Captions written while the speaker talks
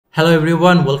Hello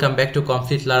everyone, welcome back to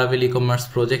Complete Laravel e-commerce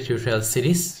project tutorial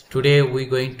series. Today we're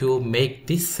going to make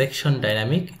this section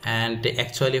dynamic, and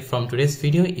actually from today's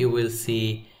video you will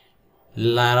see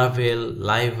Laravel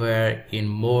Livewire in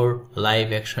more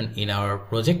live action in our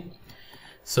project.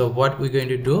 So what we're going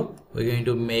to do, we're going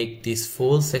to make this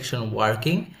full section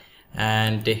working,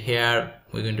 and here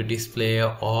we're going to display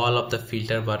all of the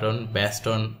filter button based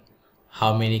on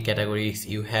how many categories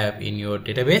you have in your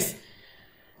database.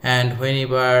 And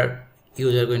whenever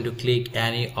user going to click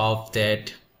any of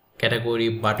that category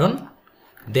button,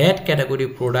 that category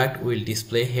product will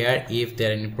display here if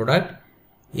there any product.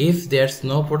 If there's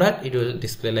no product, it will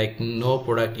display like no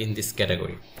product in this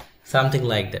category, something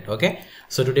like that. Okay,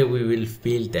 so today we will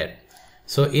build that.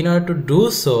 So in order to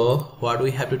do so, what we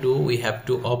have to do, we have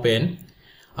to open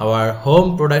our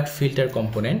home product filter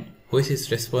component, which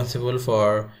is responsible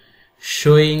for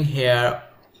showing here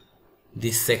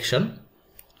this section.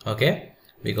 Okay,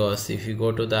 because if you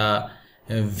go to the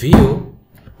view,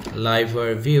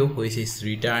 Livewire view, which is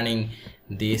returning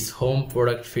this home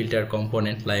product filter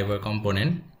component, Livewire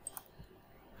component,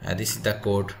 this is the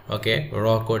code. Okay,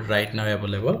 raw code right now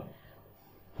available.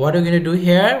 What we're going to do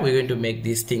here, we're going to make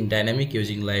this thing dynamic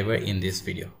using Livewire in this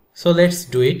video. So let's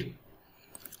do it.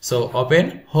 So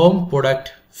open home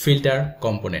product filter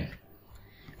component,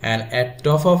 and at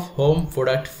top of home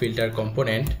product filter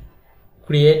component,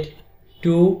 create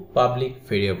two public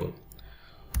variable.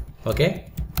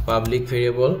 Okay, public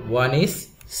variable, one is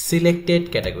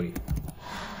selected category.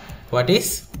 What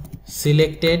is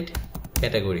selected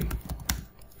category?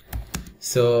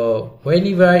 So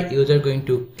whenever user going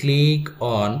to click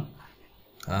on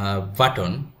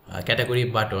button, category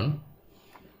button,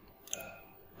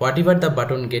 whatever the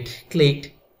button get clicked,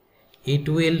 it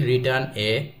will return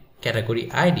a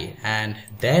category ID, and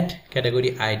that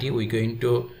category ID we're going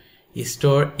to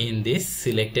store in this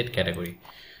selected category.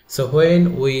 So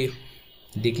when we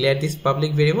declare this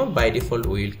public variable, by default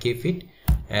we will keep it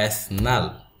as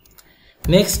null.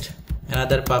 Next,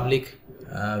 another public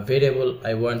variable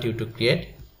I want you to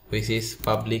create, which is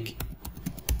public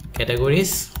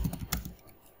categories,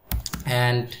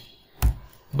 and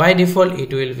by default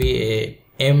it will be a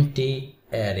empty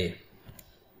array.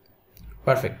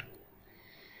 Perfect.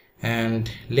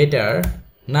 And later,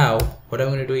 now what I'm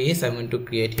going to do is I'm going to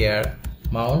create here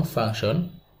mount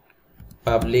function,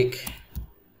 public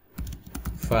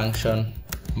function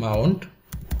mount,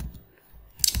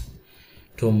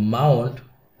 to mount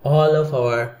all of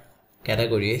our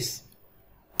categories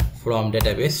from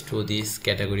database to this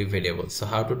category variable. So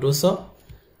how to do so?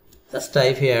 Just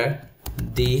type here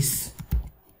these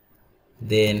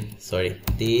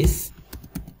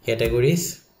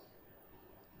categories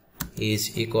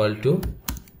is equal to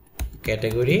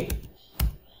category :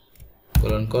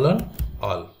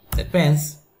 all. That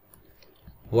means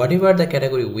whatever the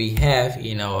category we have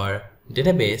in our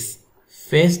database,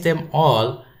 fetch them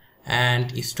all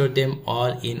and store them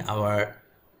all in our,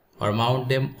 or mount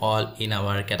them all in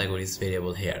our categories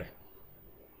variable here,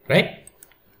 right?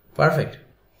 Perfect.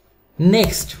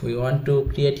 Next, we want to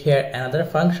create here another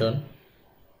function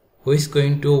which is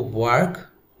going to work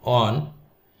on,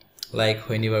 like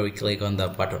whenever we click on the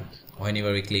button,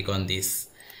 whenever we click on this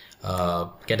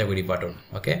category button.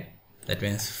 Okay, that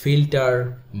means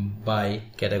filter by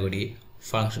category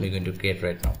function we're going to create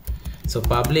right now. So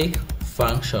public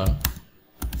function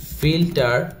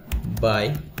filter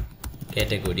by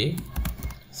category.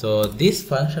 So this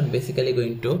function basically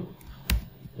going to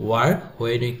work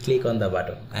when we click on the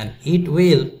button, and it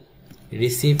will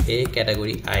receive a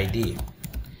category ID.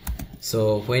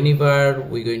 So whenever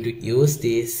we're going to use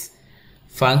this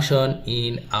function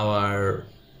in our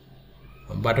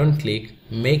button click,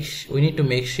 we need to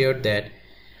make sure that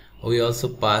we also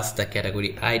pass the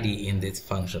category ID in this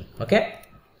function. Okay,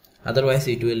 otherwise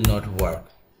it will not work.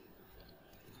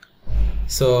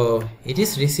 So it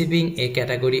is receiving a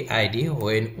category ID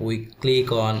when we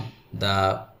click on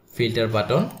the filter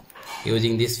button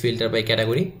using this filter by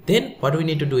category. Then what we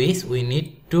need to do is we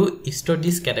need to store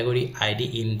this category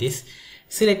ID in this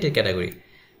selected category,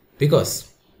 because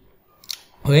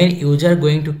when user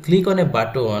going to click on a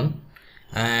button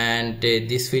and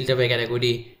this filter by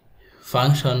category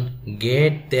function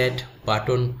get that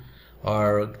button,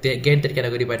 or they get that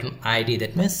category button ID,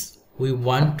 that means we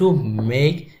want to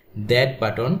make that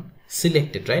button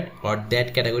selected, right? Or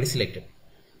that category selected.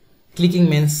 Clicking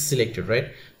means selected,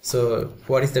 right? So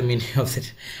what is the meaning of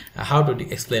it? How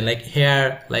to explain? Like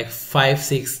here, like 5,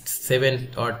 6, 7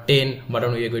 or 10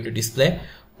 button we are going to display.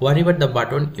 Whatever the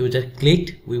button user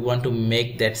clicked, we want to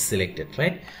make that selected,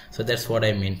 right? So that's what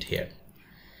I meant here.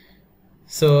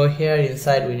 So here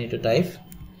inside we need to type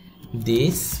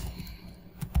this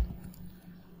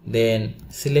then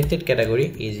selected category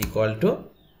is equal to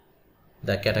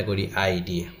the category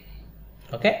ID.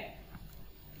 Okay,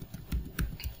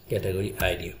 category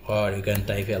ID, or you can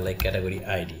type here like category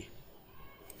ID,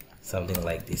 something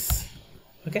like this.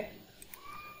 Okay,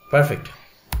 perfect.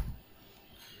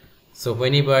 So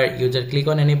whenever user click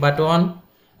on any button,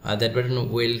 that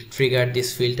button will trigger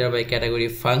this filter by category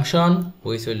function,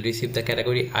 which will receive the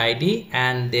category ID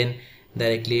and then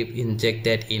directly inject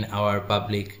that in our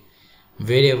public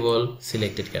variable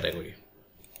selected category.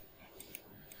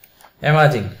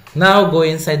 Amazing. Now go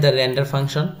inside the render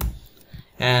function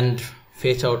and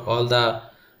fetch out all the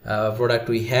product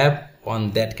we have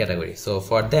on that category. So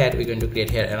for that we're going to create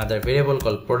here another variable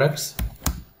called products,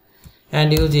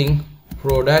 and using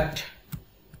product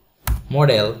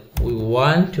model we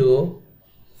want to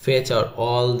fetch out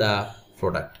all the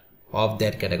product of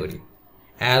that category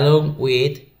along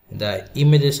with the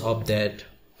images of that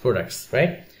products,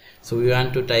 right? So we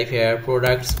want to type here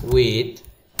products with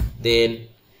then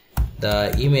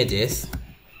the images.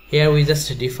 Here we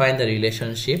just define the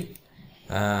relationship.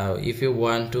 If you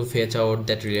want to fetch out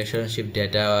that relationship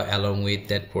data along with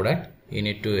that product, you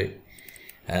need to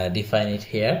define it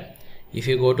here. If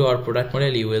you go to our product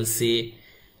model, you will see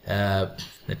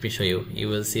let me show you. You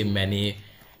will see many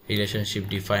relationship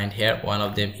defined here. One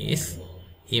of them is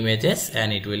images,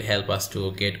 and it will help us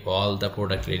to get all the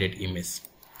product related image.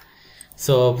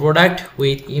 So product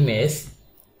with image,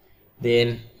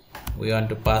 then we want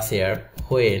to pass here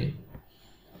when.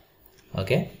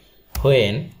 Okay,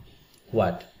 when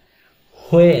what?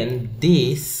 When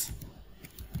this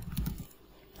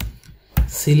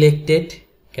selected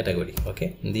category,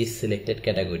 okay, this selected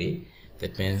category,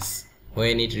 that means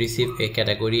when it receive a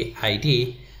category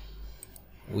ID,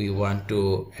 we want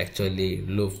to actually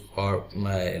loop or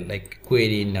like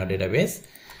query in our database.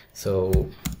 So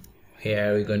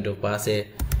here we're going to pass a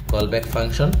callback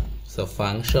function. So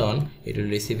function, it will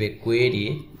receive a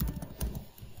query,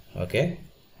 okay,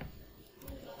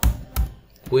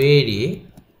 query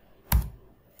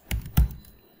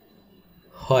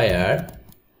where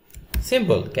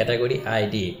simple category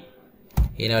ID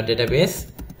in our database.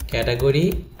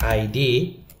 Category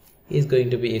ID is going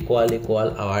to be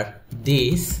equal our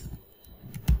this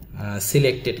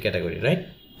selected category, right?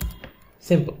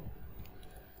 Simple.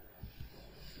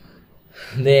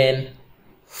 Then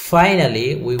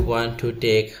finally we want to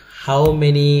take how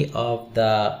many of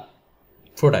the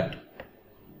product.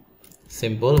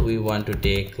 Simple, we want to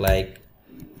take like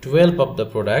 12 of the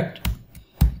product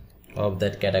of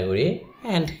that category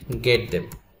and get them.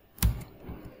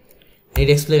 Need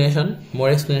explanation? More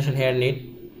explanation here need.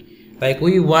 Like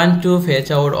we want to fetch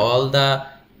out all the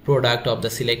product of the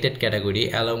selected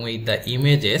category along with the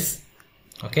images.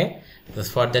 Okay,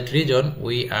 just for that reason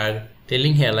we are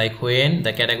telling here like when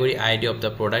the category ID of the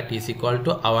product is equal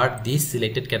to our this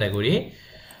selected category,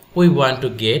 we want to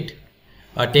get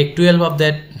or take 12 of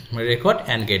that record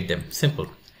and get them. Simple.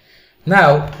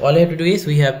 Now all we have to do is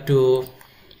we have to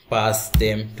pass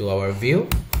them to our view.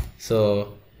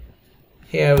 So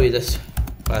here we just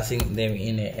passing them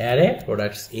in an array.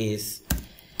 Products is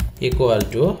equal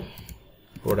to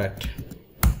product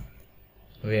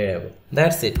variable.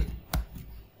 That's it.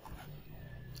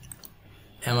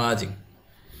 Amazing.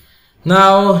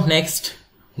 Now next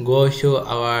go to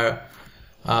our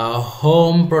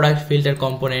home product filter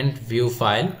component view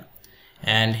file,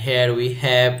 and here we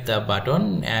have the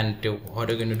button, and what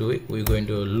we're going to do, we're going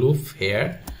to loop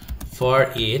here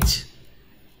for each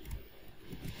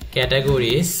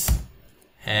categories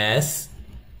as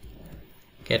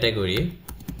category.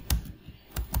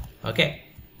 Okay,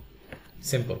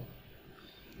 simple.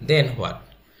 Then what?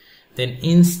 Then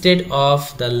instead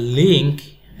of the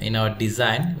link in our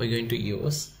design, we're going to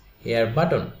use here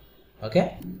button.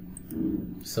 Okay,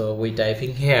 so we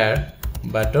typing here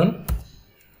button,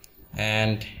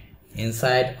 and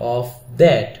inside of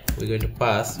that we're going to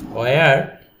pass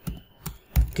where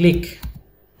click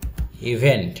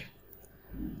event.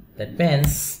 That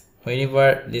means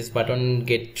whenever this button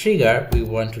get triggered, we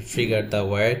want to trigger the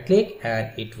wire click,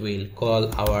 and it will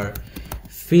call our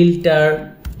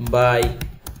filter by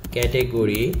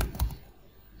category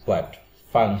what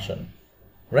function,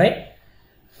 right?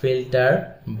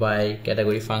 Filter by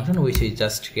category function, which we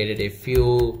just created a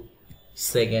few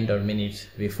seconds or minutes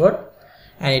before,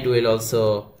 and it will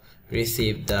also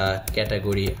receive the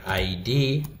category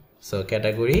ID. So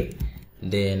category,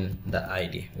 then the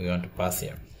ID we want to pass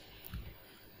here.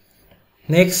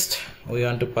 Next we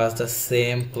want to pass the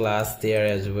same class there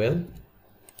as well.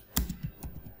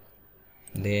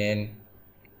 Then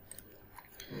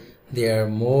there are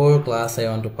more class I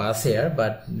want to pass here,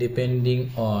 but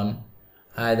depending on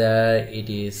either it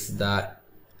is the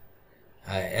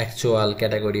actual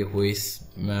category which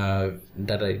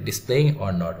that are displaying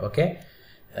or not. Okay,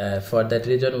 for that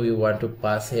reason we want to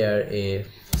pass here a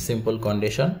simple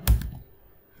condition.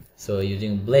 So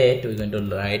using blade, we're going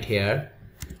to write here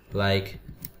like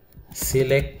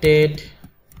selected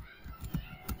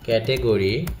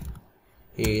category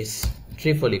is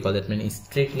triple equal, that means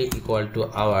strictly equal to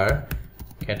our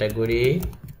category,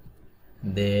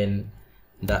 then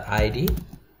the ID.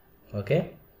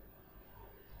 Okay,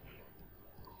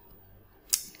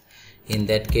 in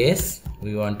that case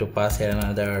we want to pass here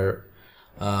another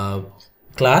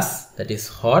class, that is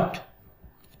hot,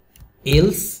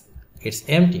 else it's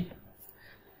empty,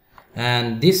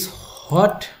 and this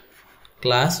hot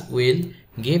class will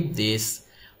give this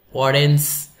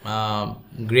orange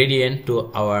gradient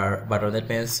to our button. That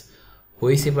means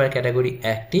whichever category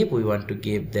active, we want to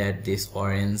give that this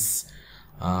orange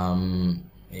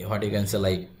what you can say,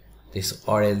 like this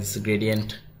orange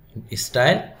gradient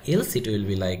style, else it will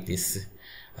be like this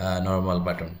normal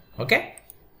button. Okay,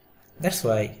 that's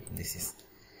why this is.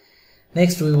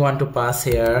 Next we want to pass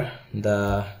here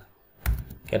the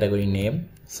category name.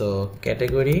 So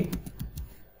category,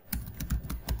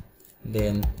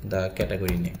 then the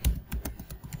category name.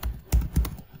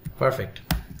 Perfect.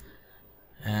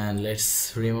 And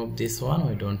let's remove this one,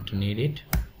 we don't need it.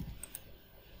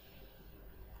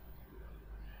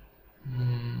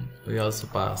 We also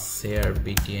pass here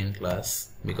btn class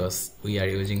because we are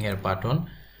using here button.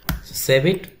 So save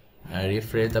it and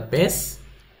refresh the page,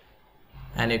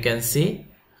 and you can see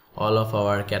all of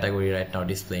our category right now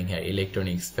displaying here: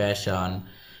 electronics, fashion,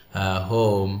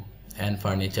 home and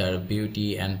furniture,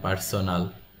 beauty and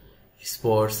personal,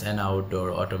 sports and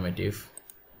outdoor, automotive.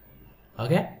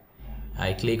 Okay,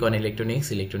 I click on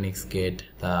electronics, electronics get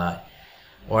the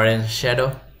orange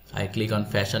shadow. I click on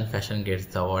fashion, fashion gets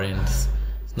the orange,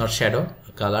 not shadow,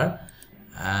 color,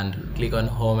 and click on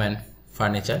home and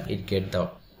furniture, it get the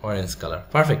orange color.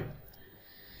 Perfect.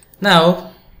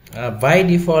 Now by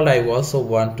default I also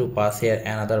want to pass here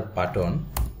another button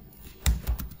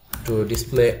to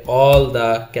display all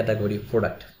the category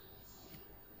product.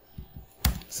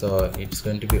 So it's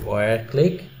going to be where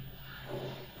click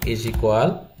is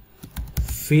equal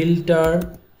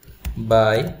filter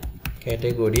by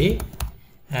category,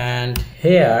 and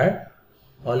here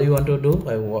all you want to do,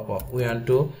 we want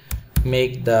to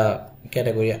make the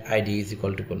category ID is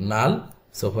equal to null.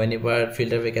 So whenever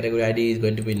filter by category ID is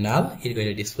going to be null, it's going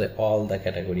to display all the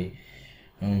category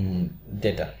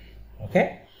data.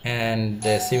 Okay, and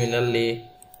similarly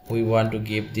we want to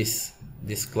give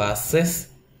this classes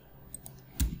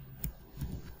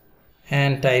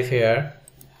and type here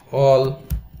all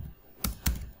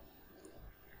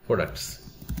products.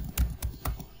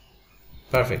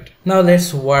 Perfect. Now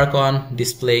let's work on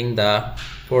displaying the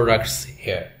products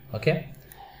here. Okay,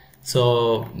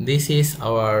 so this is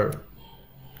our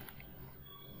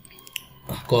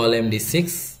column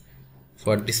D6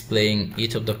 for displaying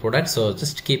each of the products. So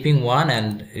just keeping one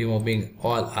and removing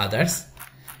all others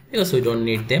because we don't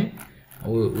need them.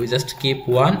 We just keep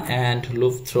one and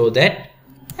loop through that,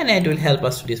 and it will help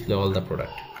us to display all the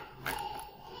product.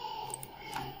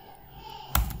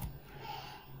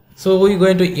 So we're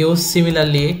going to use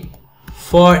similarly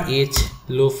for each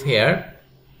loop here,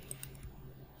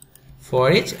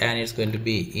 for each, and it's going to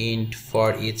be int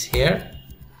for each here,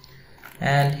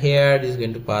 and here it is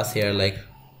going to pass here like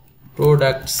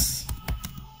products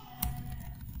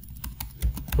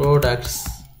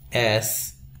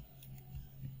as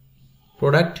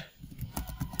product.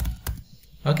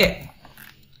 Okay,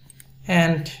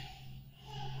 and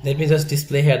let me just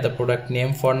display here the product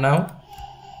name for now.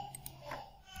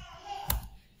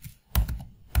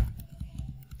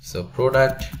 So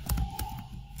product,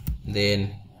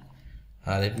 then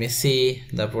let me see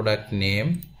the product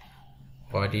name,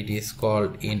 what it is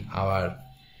called in our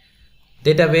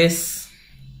database.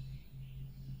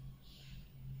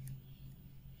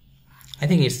 I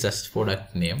think it's just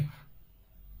product name.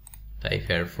 Type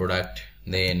here product,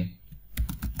 then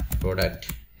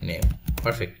product name.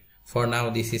 Perfect. For now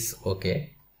this is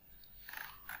okay,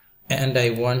 and I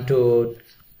want to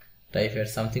type here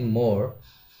something more,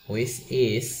 which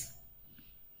is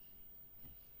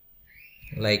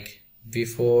like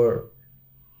before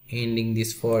ending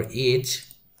this for each,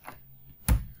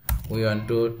 we want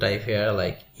to type here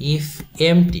like if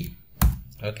empty.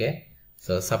 Okay,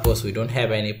 so suppose we don't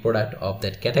have any product of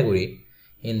that category,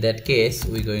 in that case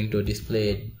we're going to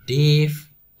display div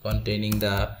containing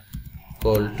the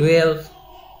code 12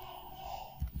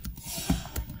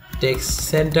 text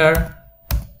center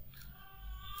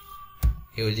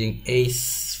using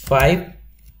h5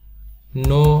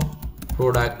 no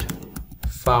product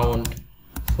found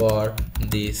for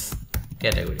this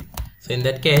category. So in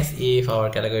that case, if our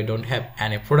category don't have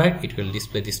any product, it will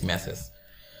display this message.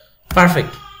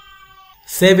 Perfect.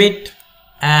 Save it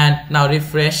and now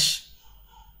refresh.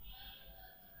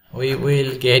 We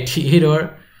will get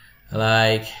error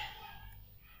like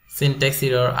syntax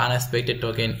error, unexpected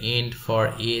token int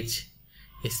for each,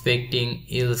 expecting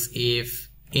else if,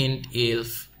 int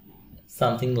if,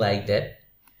 something like that.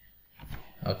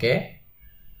 Okay,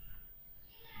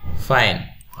 fine.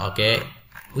 Okay,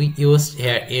 we used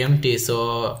here empty,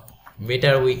 so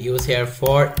better we use here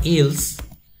for else,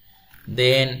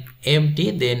 then empty,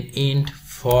 then int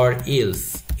for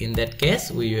else. In that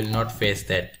case, we will not face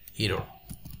that error.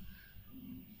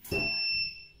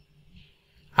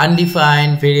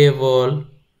 Undefined variable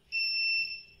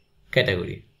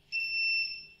category.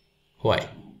 Why?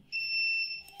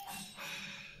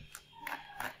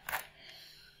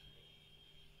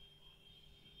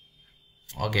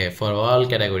 Okay, for all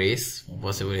categories,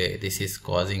 possibly this is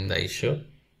causing the issue.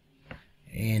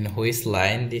 In which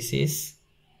line this is?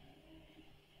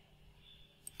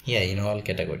 Yeah, in all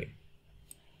category.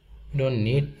 Don't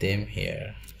need them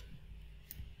here.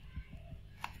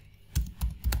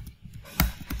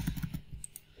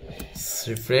 Let's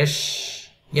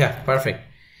refresh. Yeah, perfect.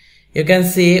 You can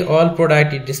see all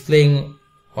product is displaying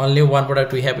only one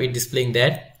product we have, it displaying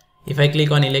that. If I click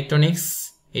on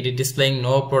electronics, it is displaying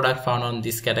no product found on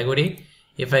this category.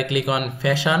 If I click on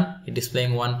fashion, it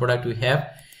displaying one product we have.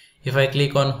 If I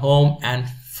click on home and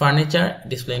furniture,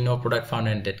 displaying no product found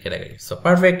in that category. So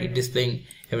perfect, it displaying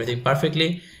everything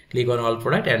perfectly. Click on all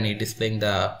product and it displaying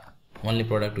the only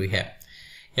product we have.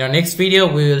 In our next video,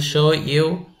 we will show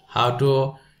you how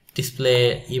to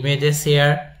display images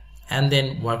here and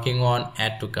then working on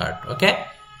add to cart. Okay,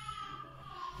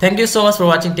 thank you so much for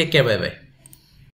watching. Take care. Bye bye.